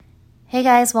Hey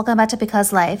guys, welcome back to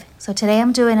Because Life. So today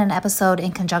I'm doing an episode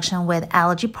in conjunction with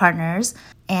Allergy Partners,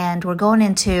 and we're going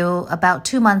into about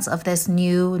 2 months of this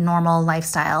new normal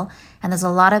lifestyle, and there's a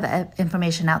lot of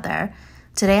information out there.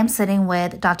 Today I'm sitting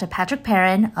with Dr. Patrick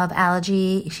Perrin of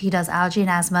Allergy. He does allergy and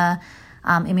asthma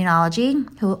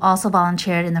immunology, who also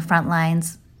volunteered in the front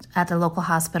lines at the local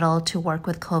hospital to work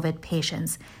with COVID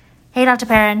patients. Hey, Dr.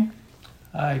 Perrin.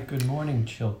 Hi, good morning,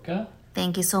 Chilka.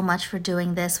 Thank you so much for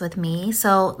doing this with me.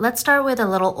 So let's start with a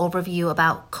little overview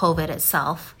about COVID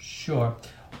itself. Sure.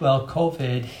 Well,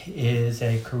 COVID is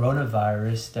a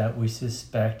coronavirus that we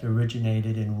suspect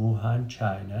originated in Wuhan,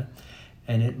 China,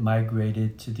 and it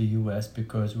migrated to the U.S.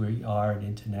 because we are an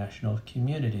international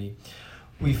community.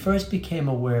 We first became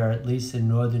aware, at least in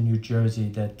northern New Jersey,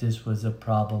 that this was a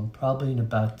problem probably in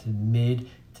about the mid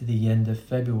to the end of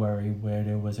February, where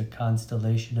there was a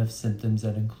constellation of symptoms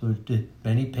that included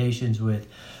many patients with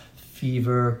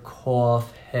fever,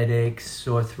 cough, headaches,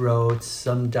 sore throats,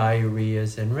 some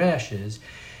diarrheas, and rashes.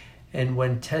 And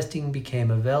when testing became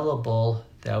available,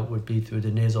 that would be through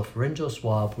the nasopharyngeal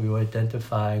swab, we were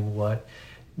identifying what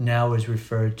now is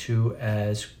referred to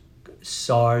as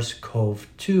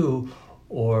SARS-CoV-2,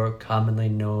 or commonly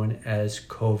known as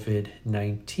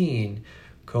COVID-19.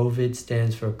 COVID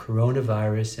stands for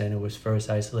coronavirus, and it was first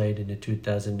isolated in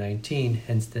 2019,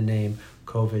 hence the name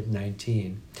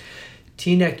COVID-19.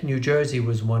 Teaneck, New Jersey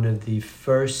was one of the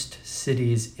first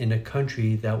cities in the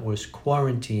country that was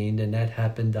quarantined, and that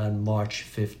happened on March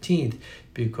 15th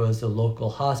because the local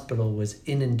hospital was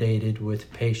inundated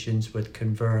with patients with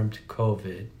confirmed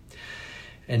COVID.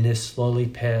 And this slowly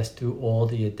passed through all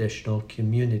the additional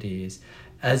communities.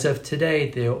 As of today,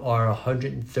 there are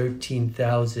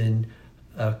 113,000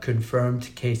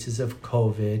 confirmed cases of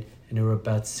COVID, and there were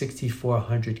about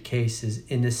 6,400 cases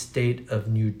in the state of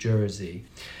New Jersey.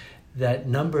 That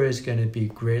number is going to be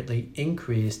greatly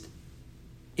increased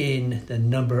in the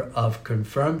number of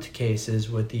confirmed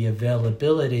cases with the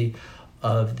availability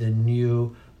of the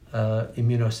new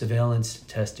immunosurveillance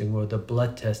testing, or the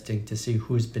blood testing, to see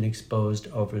who's been exposed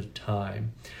over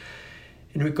time.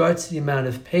 In regards to the amount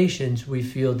of patients, we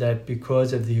feel that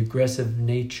because of the aggressive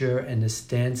nature and the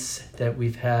stance that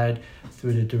we've had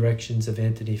through the directions of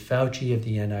Anthony Fauci of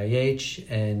the NIH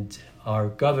and our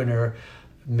governor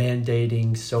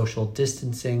mandating social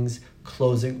distancing,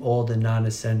 closing all the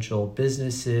non-essential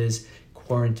businesses,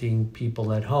 quarantining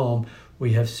people at home,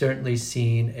 we have certainly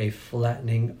seen a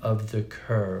flattening of the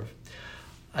curve.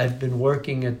 I've been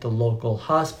working at the local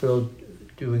hospital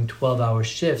doing 12-hour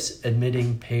shifts,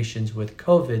 admitting patients with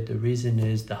COVID. The reason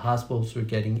is the hospitals were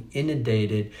getting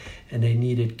inundated and they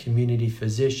needed community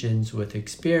physicians with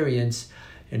experience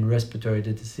in respiratory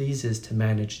diseases to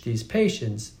manage these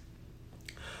patients.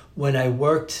 When I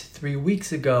worked 3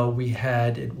 weeks ago, we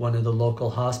had at one of the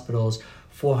local hospitals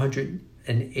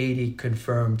 480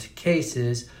 confirmed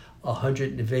cases.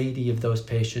 180 of those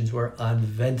patients were on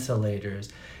ventilators.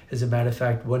 As a matter of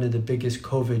fact, one of the biggest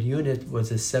COVID units was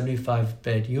a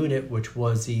 75-bed unit, which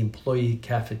was the employee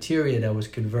cafeteria that was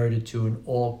converted to an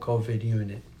all-COVID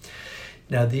unit.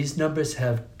 Now, these numbers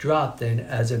have dropped, and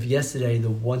as of yesterday, the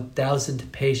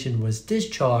 1,000th patient was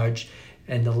discharged,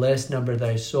 and the last number that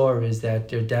I saw is that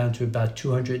they're down to about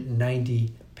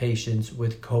 290 patients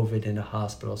with COVID in the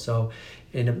hospital. So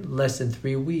in less than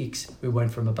 3 weeks, we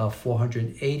went from about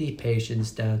 480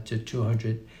 patients down to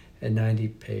 290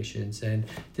 patients. And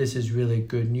this is really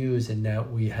good news in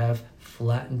that we have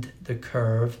flattened the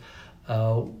curve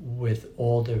with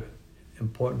all the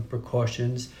important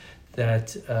precautions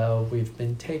that we've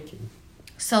been taking.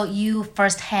 So you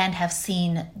firsthand have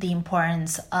seen the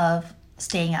importance of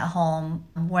staying at home,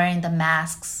 wearing the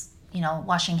masks,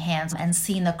 washing hands, and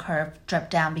seeing the curve drip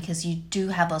down, because you do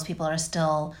have those people that are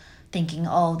still thinking,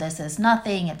 oh, this is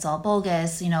nothing, it's all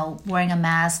bogus, wearing a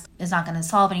mask is not going to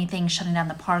solve anything, shutting down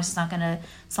the parks is not going to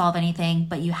solve anything,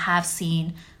 but you have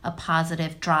seen a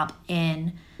positive drop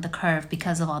in the curve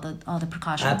because of all the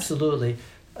precautions. Absolutely.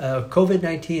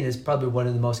 COVID-19 is probably one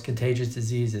of the most contagious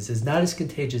diseases. It's not as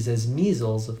contagious as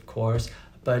measles, of course,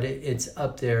 but it's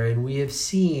up there, and we have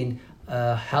seen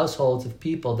households of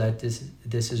people that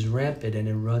this is rampant and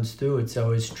it runs through it.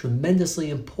 So it's tremendously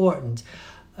important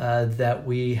that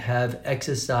we have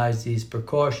exercised these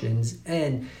precautions,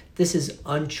 and this is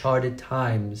uncharted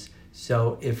times.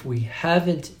 So if we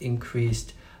haven't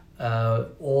increased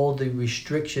all the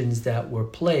restrictions that were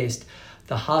placed,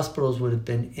 the hospitals would have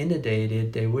been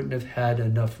inundated. They wouldn't have had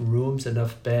enough rooms,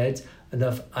 enough beds,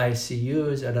 enough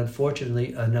ICUs, and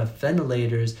unfortunately enough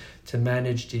ventilators to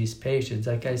manage these patients.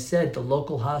 Like I said, the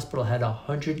local hospital had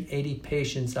 180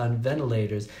 patients on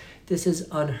ventilators. This is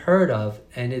unheard of,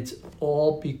 and it's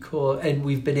all because, and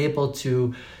we've been able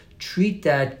to treat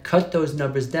that, cut those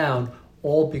numbers down,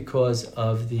 all because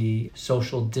of the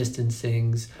social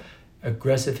distancings,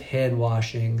 aggressive hand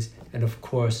washings, and of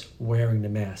course, wearing the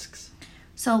masks.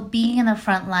 So being in the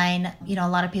front line, a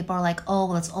lot of people are like, oh,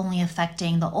 well, it's only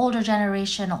affecting the older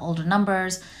generation, older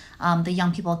numbers. The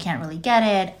young people can't really get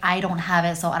it. I don't have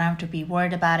it, so I don't have to be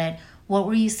worried about it. What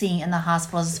were you seeing in the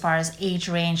hospitals as far as age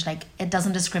range? Like, it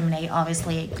doesn't discriminate.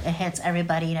 Obviously, it hits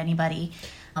everybody and anybody.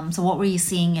 So what were you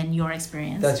seeing in your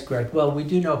experience? That's correct. Well, we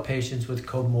do know patients with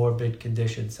comorbid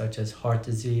conditions such as heart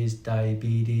disease,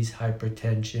 diabetes,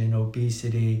 hypertension,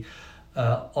 obesity,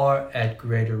 are at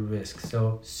greater risk.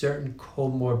 So certain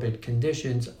comorbid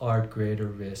conditions are at greater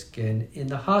risk. And in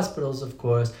the hospitals, of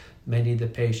course, many of the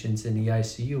patients in the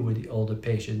ICU were the older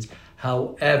patients.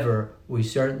 However, we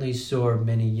certainly saw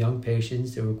many young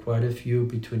patients. There were quite a few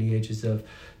between the ages of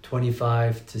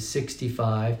 25 to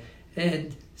 65,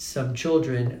 and some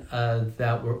children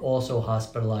that were also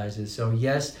hospitalized. So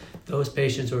yes, those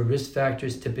patients or risk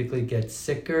factors typically get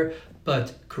sicker,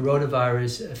 but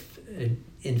coronavirus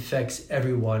infects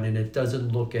everyone, and it doesn't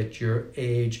look at your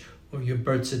age or your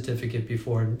birth certificate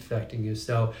before infecting you.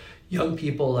 So young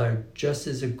people are just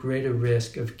as a greater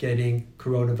risk of getting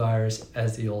coronavirus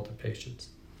as the older patients.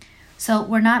 So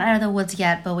we're not out of the woods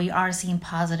yet, but we are seeing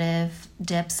positive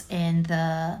dips in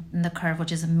the curve,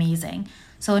 which is amazing.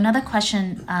 So another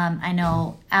question I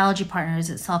know Allergy Partners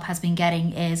itself has been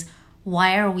getting is,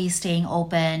 why are we staying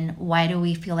open? Why do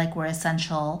we feel like we're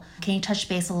essential? Can you touch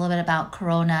base a little bit about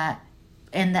Corona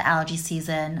in the allergy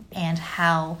season and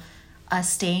how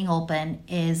us staying open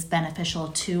is beneficial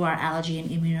to our allergy and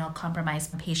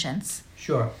immunocompromised patients?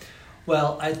 Sure.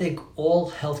 Well, I think all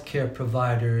healthcare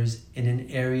providers in an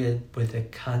area with a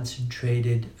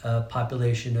concentrated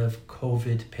population of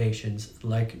COVID patients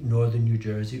like northern New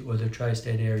Jersey or the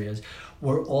tri-state areas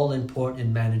were all important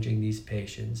in managing these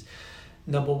patients.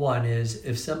 Number one is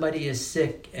if somebody is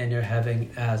sick and they're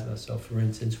having asthma, so for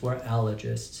instance, we're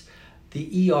allergists,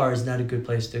 the ER is not a good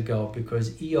place to go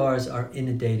because ERs are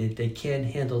inundated. They can't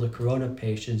handle the corona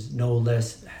patients, no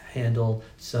less handle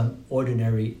some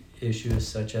ordinary issues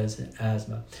such as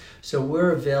asthma. So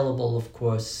we're available, of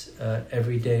course,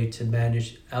 every day to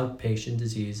manage outpatient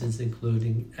diseases,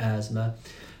 including asthma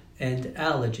and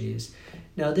allergies.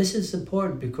 Now, this is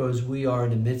important because we are in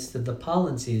the midst of the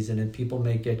pollen season, and people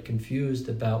may get confused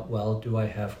about, well, do I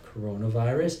have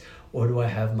coronavirus or do I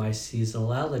have my seasonal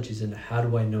allergies, and how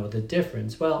do I know the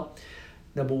difference? Well,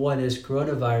 number one is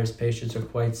coronavirus patients are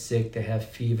quite sick. They have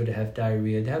fever, they have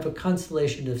diarrhea, they have a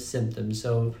constellation of symptoms.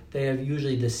 So they have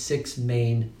usually the 6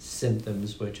 main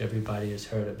symptoms, which everybody has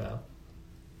heard about.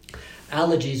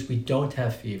 Allergies, we don't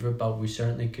have fever, but we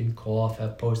certainly can cough,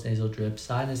 have postnasal drip,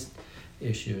 sinus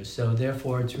issues. So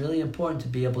therefore, it's really important to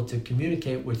be able to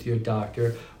communicate with your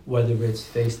doctor, whether it's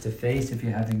face-to-face if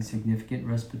you're having significant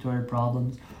respiratory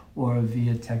problems, or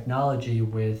via technology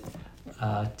with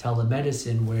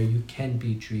telemedicine where you can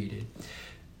be treated.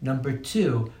 Number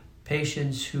 2,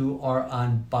 patients who are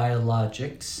on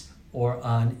biologics or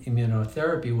on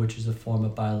immunotherapy, which is a form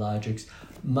of biologics,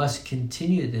 must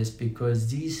continue this because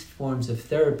these forms of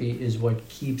therapy is what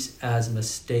keeps asthma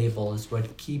stable, is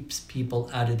what keeps people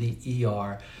out of the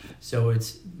ER. So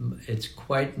it's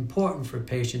quite important for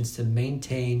patients to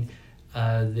maintain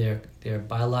their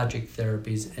biologic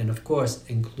therapies, and of course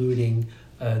including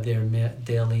their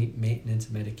daily maintenance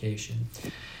medication.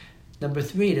 Number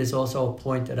 3, there's also a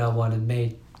point that I want to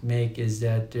make is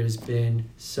that there's been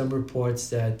some reports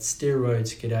that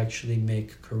steroids could actually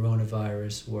make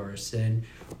coronavirus worse. And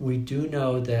we do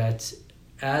know that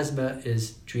asthma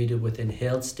is treated with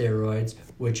inhaled steroids,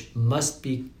 which must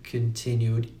be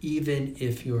continued even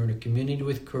if you're in a community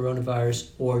with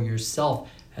coronavirus or yourself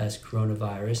has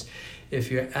coronavirus. If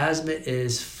your asthma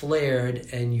is flared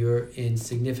and you're in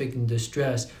significant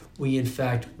distress, we in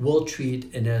fact will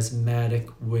treat an asthmatic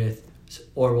with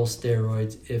oral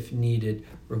steroids if needed,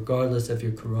 regardless of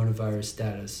your coronavirus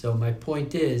status. So my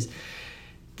point is,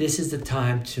 this is the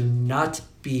time to not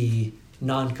be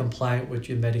non-compliant with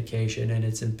your medication, and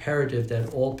it's imperative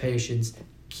that all patients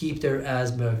keep their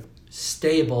asthma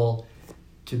stable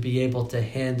to be able to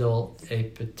handle a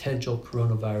potential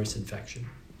coronavirus infection.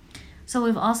 So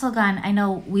we've also I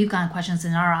know we've gotten questions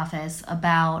in our office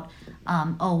about,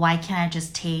 why can't I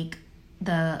just take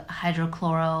the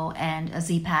hydrochloro and a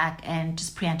Z-Pak and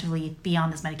just preemptively be on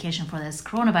this medication for this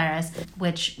coronavirus,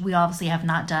 which we obviously have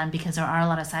not done because there are a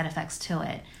lot of side effects to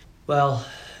it. Well,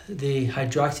 the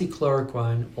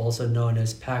hydroxychloroquine, also known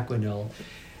as Paquinil,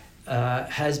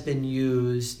 has been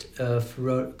used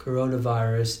for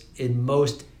coronavirus in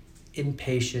most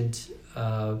inpatient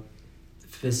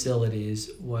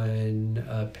facilities when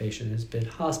a patient has been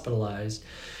hospitalized.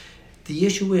 The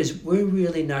issue is we're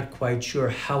really not quite sure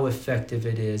how effective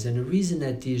it is. And the reason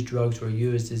that these drugs were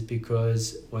used is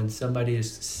because when somebody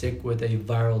is sick with a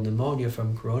viral pneumonia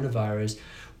from coronavirus,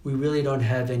 we really don't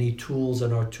have any tools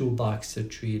in our toolbox to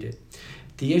treat it.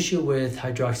 The issue with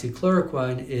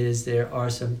hydroxychloroquine is there are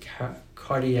some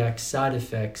cardiac side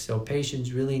effects, so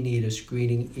patients really need a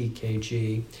screening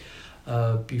EKG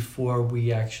before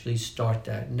we actually start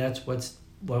that. And that's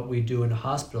what we do in the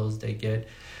hospitals. They get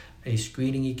a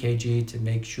screening EKG to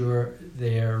make sure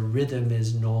their rhythm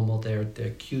is normal, their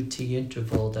QT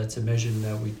interval, that's a measurement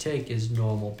that we take, is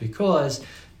normal, because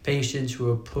patients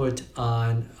who are put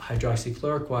on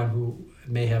hydroxychloroquine who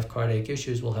may have cardiac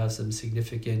issues will have some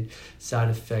significant side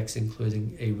effects,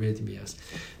 including arrhythmias.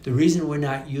 The reason we're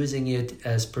not using it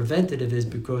as preventative is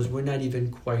because we're not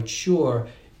even quite sure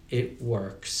it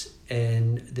works.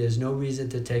 And there's no reason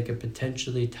to take a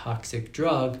potentially toxic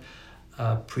drug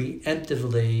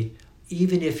preemptively,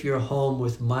 even if you're home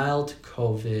with mild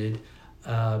COVID,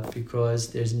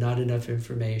 because there's not enough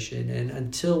information. And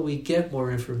until we get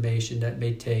more information, that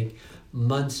may take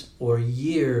months or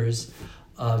years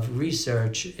of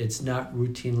research, it's not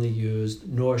routinely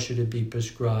used, nor should it be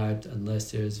prescribed unless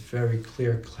there's very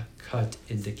clear-cut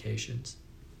indications.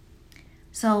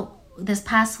 So this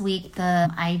past week, the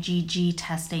IgG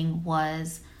testing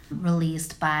was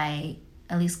released by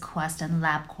at least Quest and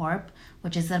LabCorp,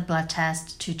 which is a blood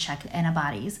test to check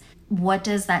antibodies. What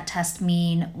does that test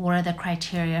mean? What are the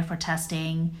criteria for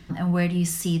testing? And where do you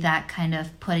see that kind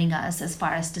of putting us as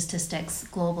far as statistics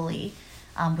globally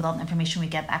with all the information we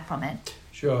get back from it?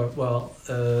 Sure. Well,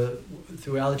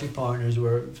 through Allergy Partners,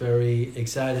 we're very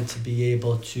excited to be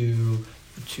able to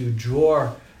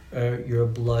draw your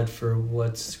blood for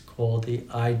what's called the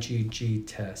IgG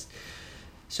test.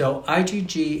 So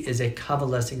IgG is a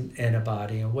convalescent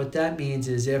antibody, and what that means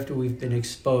is after we've been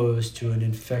exposed to an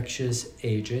infectious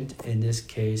agent, in this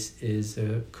case is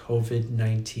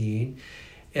COVID-19,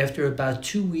 after about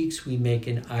 2 weeks we make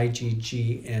an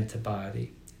IgG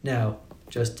antibody. Now,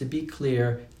 just to be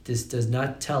clear, this does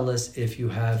not tell us if you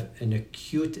have an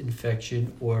acute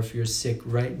infection or if you're sick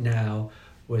right now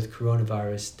with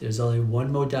coronavirus. There's only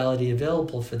one modality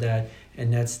available for that,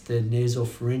 and that's the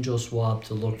nasopharyngeal swab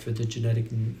to look for the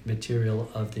genetic material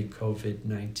of the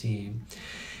COVID-19.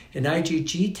 An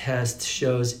IgG test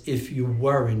shows if you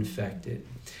were infected.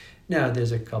 Now,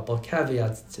 there's a couple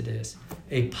caveats to this.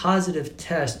 A positive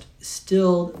test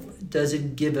still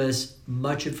doesn't give us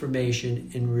much information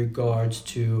in regards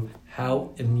to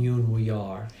how immune we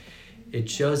are. It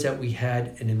shows that we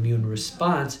had an immune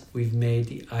response. We've made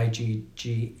the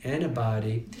IgG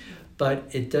antibody, but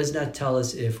it does not tell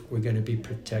us if we're going to be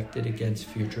protected against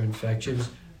future infections,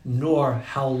 nor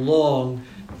how long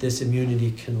this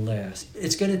immunity can last.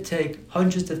 It's going to take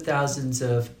hundreds of thousands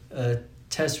of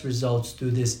test results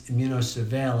through this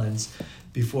immunosurveillance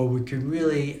before we can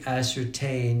really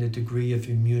ascertain the degree of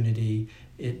immunity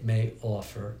it may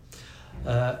offer.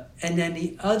 And then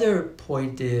the other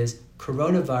point is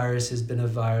coronavirus has been a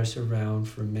virus around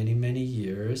for many, many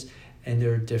years, and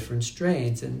there are different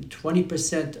strains, and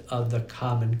 20% of the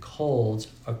common colds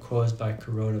are caused by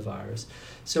coronavirus.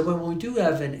 So when we do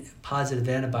have a positive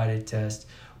antibody test,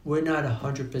 we're not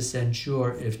 100%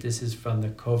 sure if this is from the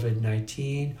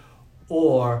COVID-19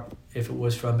 or if it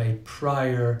was from a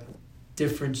prior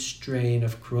different strain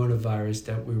of coronavirus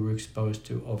that we were exposed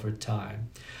to over time.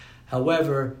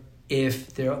 However,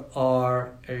 if there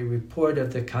are a report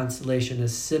of the constellation of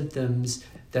symptoms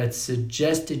that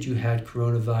suggested you had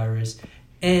coronavirus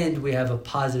and we have a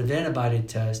positive antibody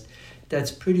test,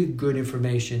 that's pretty good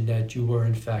information that you were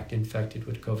in fact infected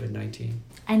with COVID-19.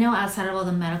 I know outside of all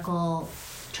the medical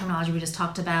terminology we just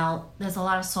talked about, there's a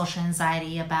lot of social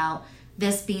anxiety about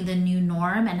this being the new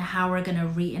norm and how we're going to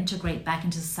reintegrate back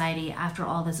into society after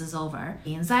all this is over.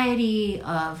 The anxiety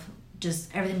of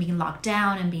just everything being locked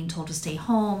down and being told to stay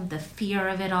home, the fear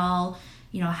of it all,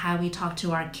 how we talk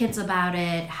to our kids about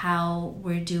it, how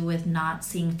we're due with not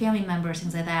seeing family members,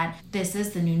 things like that. This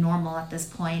is the new normal at this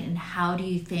point, and how do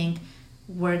you think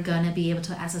we're going to be able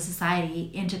to, as a society,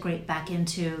 integrate back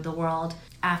into the world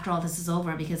after all this is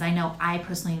over? Because I know I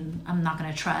personally am not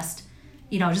going to trust,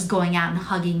 just going out and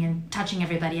hugging and touching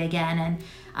everybody again,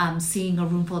 and seeing a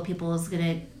room full of people is going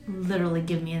to literally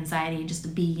give me anxiety just to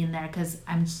be in there, because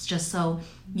I'm just so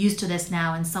used to this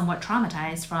now and somewhat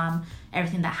traumatized from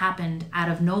everything that happened out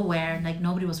of nowhere. Like,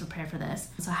 nobody was prepared for this.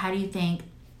 So how do you think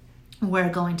we're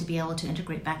going to be able to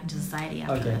integrate back into society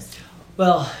after this?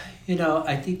 Well,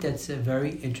 I think that's a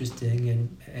very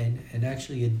interesting and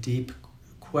actually a deep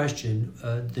question,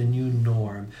 the new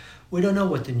norm. We don't know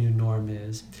what the new norm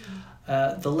is.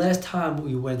 The last time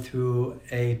we went through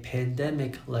a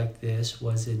pandemic like this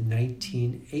was in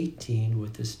 1918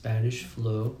 with the Spanish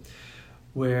flu,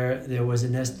 where there was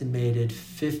an estimated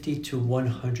 50 to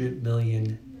 100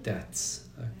 million deaths.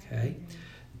 Okay,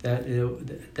 that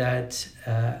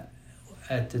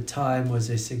at the time was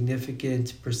a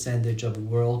significant percentage of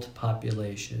world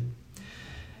population.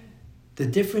 The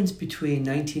difference between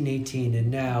 1918 and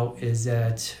now is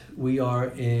that we are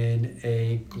in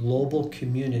a global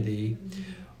community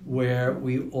where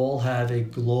we all have a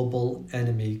global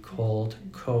enemy called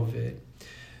COVID.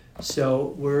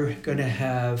 So we're going to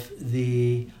have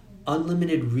the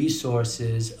unlimited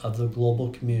resources of the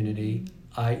global community,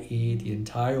 i.e. the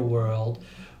entire world,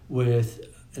 with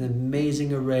an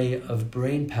amazing array of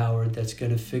brain power that's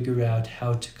going to figure out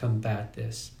how to combat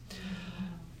this.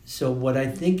 So what I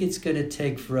think it's going to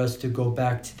take for us to go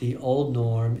back to the old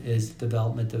norm is the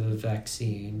development of a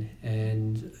vaccine.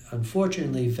 And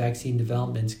unfortunately, vaccine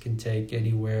developments can take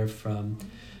anywhere from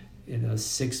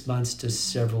 6 months to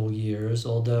several years,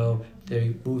 although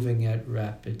they're moving at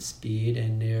rapid speed,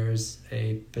 and there's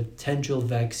a potential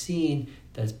vaccine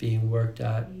that's being worked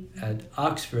at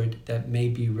Oxford that may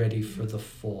be ready for the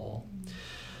fall.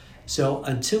 So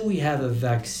until we have a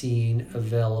vaccine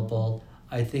available,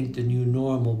 I think the new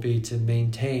norm will be to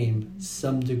maintain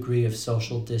some degree of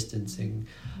social distancing,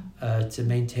 to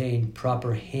maintain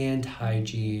proper hand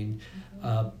hygiene,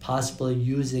 possibly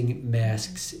using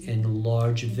masks in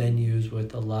large venues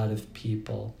with a lot of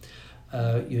people.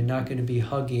 You're not going to be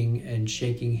hugging and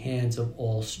shaking hands of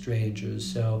all strangers.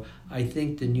 So I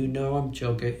think the new norm,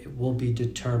 Joka, will be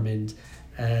determined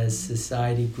as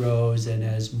society grows and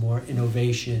as more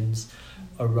innovations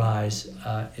arise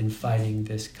in fighting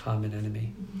this common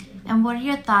enemy. And what are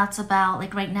your thoughts about,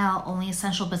 like right now, only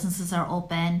essential businesses are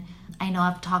open? I know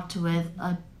I've talked with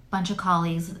a bunch of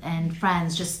colleagues and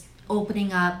friends just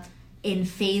opening up in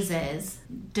phases,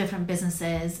 different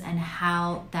businesses, and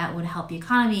how that would help the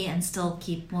economy and still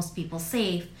keep most people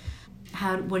safe.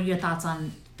 What are your thoughts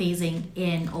on phasing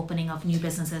in opening of new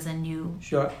businesses and new?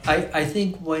 Sure. I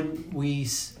think when we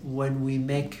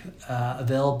make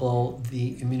available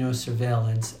the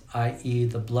immunosurveillance, i.e.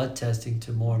 the blood testing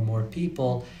to more and more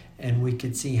people, and we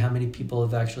could see how many people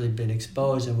have actually been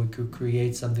exposed, and we could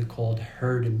create something called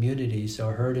herd immunity. So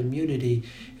herd immunity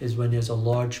is when there's a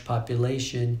large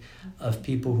population of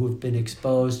people who have been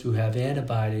exposed, who have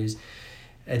antibodies.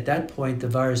 At that point, the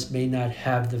virus may not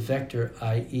have the vector,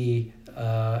 i.e.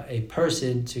 A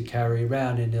person to carry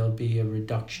around, and there'll be a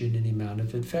reduction in the amount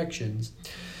of infections.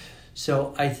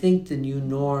 So I think the new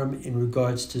norm in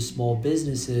regards to small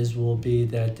businesses will be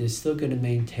that they're still going to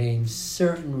maintain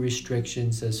certain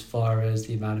restrictions as far as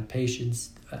the amount of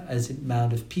patients, as the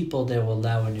amount of people they will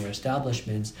allow in their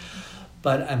establishments.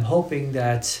 But I'm hoping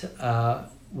that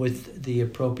with the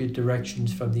appropriate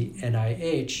directions from the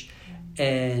NIH,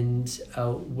 and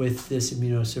with this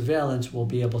immunosurveillance, we'll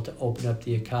be able to open up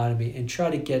the economy and try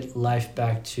to get life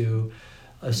back to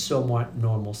a somewhat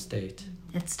normal state.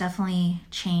 It's definitely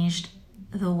changed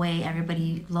the way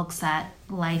everybody looks at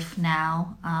life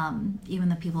now. Even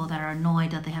the people that are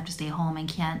annoyed that they have to stay home and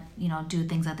can't, do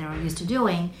things that they were used to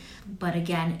doing. But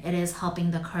again, it is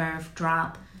helping the curve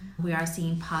drop. We are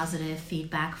seeing positive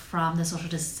feedback from the social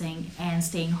distancing and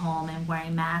staying home and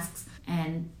wearing masks,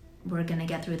 and we're gonna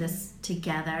get through this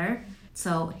together.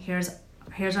 So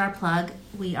here's our plug.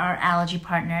 We are Allergy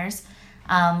Partners.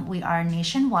 We are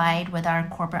nationwide with our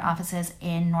corporate offices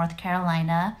in North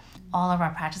Carolina. All of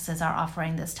our practices are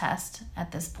offering this test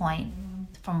at this point,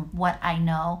 from what I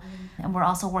know. And we're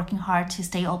also working hard to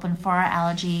stay open for our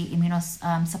allergy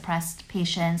immunosuppressed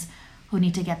patients who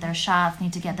need to get their shots,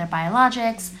 need to get their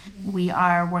biologics. We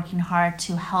are working hard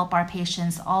to help our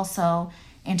patients also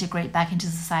integrate back into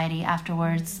society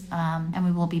afterwards, and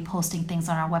we will be posting things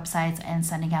on our websites and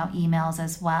sending out emails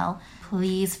as well.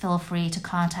 Please feel free to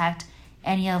contact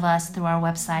any of us through our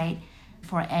website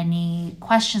for any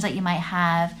questions that you might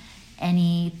have,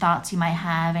 any thoughts you might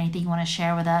have, anything you want to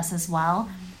share with us as well.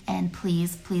 And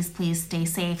please stay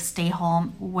safe, stay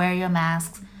home, wear your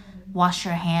masks, wash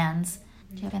your hands.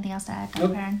 Do you have anything else to add,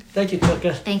 Dr. Perrin? Thank you,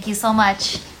 Tuka. Thank you so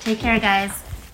much. Take care, guys.